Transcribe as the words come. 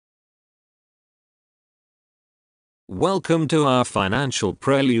Welcome to our financial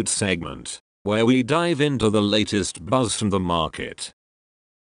Prelude segment, where we dive into the latest buzz from the market.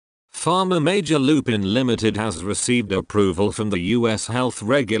 Pharma major Lupin Limited has received approval from the US health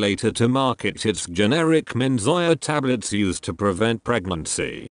regulator to market its generic Menzoya tablets used to prevent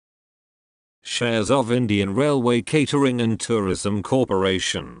pregnancy. Shares of Indian Railway Catering and Tourism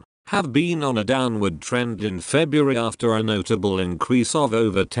Corporation have been on a downward trend in February after a notable increase of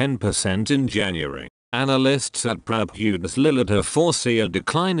over 10% in January. Analysts at Prabhudas Lilladher foresee a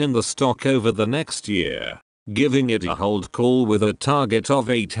decline in the stock over the next year, giving it a hold call with a target of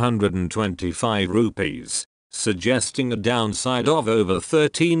 825 rupees, suggesting a downside of over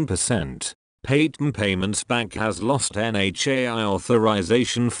 13%. Paytm Payments Bank has lost NHAI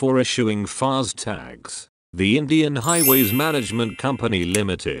authorization for issuing FAST tags. The Indian Highways Management Company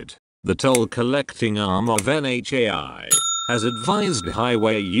Limited, the toll collecting arm of NHAI, has advised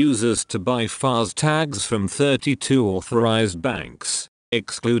highway users to buy FAST tags from 32 authorized banks,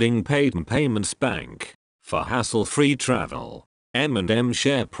 excluding Paytm Payments Bank, for hassle-free travel. M&M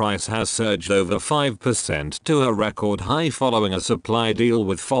share price has surged over 5% to a record high following a supply deal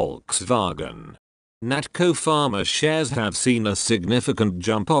with Volkswagen. Natco Pharma shares have seen a significant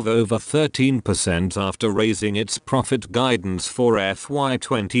jump of over 13% after raising its profit guidance for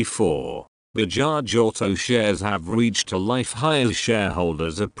FY24. Bajaj Auto shares have reached a life high as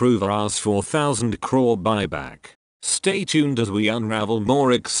shareholders approve Rs 4,000 crore buyback. Stay tuned as we unravel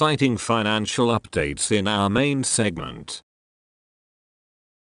more exciting financial updates in our main segment.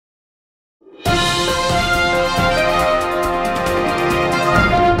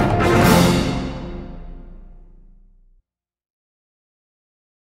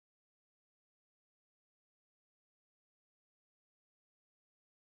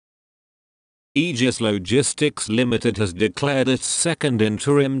 Aegis Logistics Limited has declared its second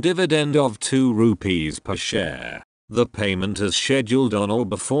interim dividend of 2 rupees per share. The payment is scheduled on or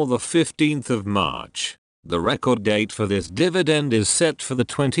before the 15th of March. The record date for this dividend is set for the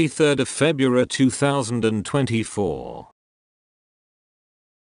 23rd of February 2024.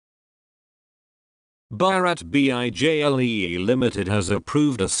 Bharat Bijlee Limited has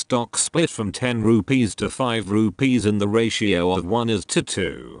approved a stock split from 10 rupees to 5 rupees in the ratio of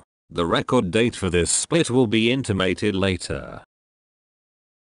 1:2. The record date for this split will be intimated later.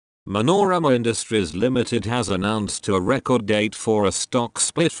 Manorama Industries Limited has announced a record date for a stock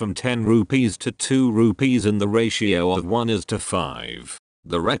split from 10 rupees to 2 rupees in the ratio of 1:5.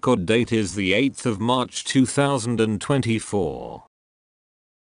 The record date is the 8th of March 2024.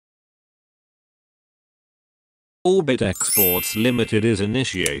 Orbit Exports Limited is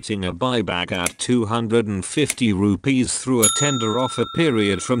initiating a buyback at 250 rupees through a tender offer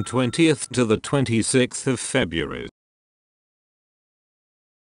period from 20th to the 26th of February.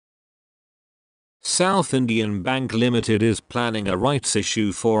 South Indian Bank Limited is planning a rights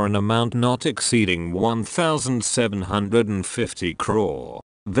issue for an amount not exceeding 1,750 crore.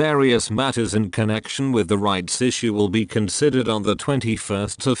 Various matters in connection with the rights issue will be considered on the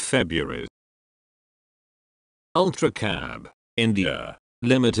 21st of February. Ultracab India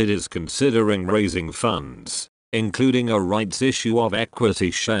Limited is considering raising funds, including a rights issue of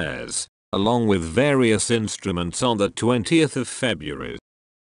equity shares, along with various instruments on the 20th of February.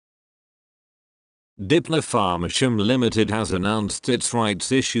 Dipla Pharmaceuticals Limited has announced its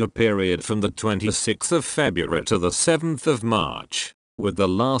rights issue period from the 26th of February to the 7th of March, with the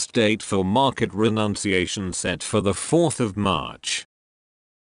last date for market renunciation set for the 4th of March.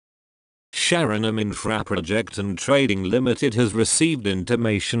 Sharanam Infraproject and Trading Limited has received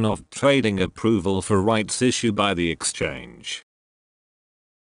intimation of trading approval for rights issue by the exchange.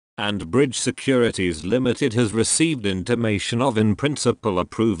 And Bridge Securities Limited has received intimation of in-principle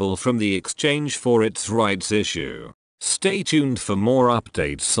approval from the exchange for its rights issue. Stay tuned for more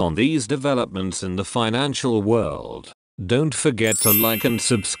updates on these developments in the financial world. Don't forget to like and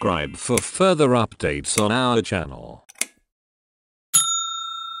subscribe for further updates on our channel.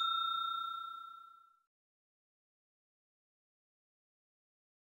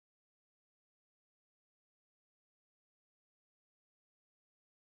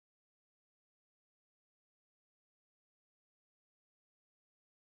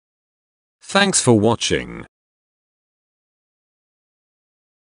 Thanks for watching.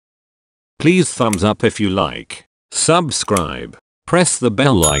 Please thumbs up if you like, subscribe, press the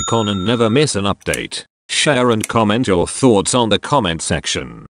bell icon and never miss an update. Share and comment your thoughts on the comment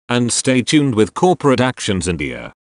section. And stay tuned with Corporate Actions India.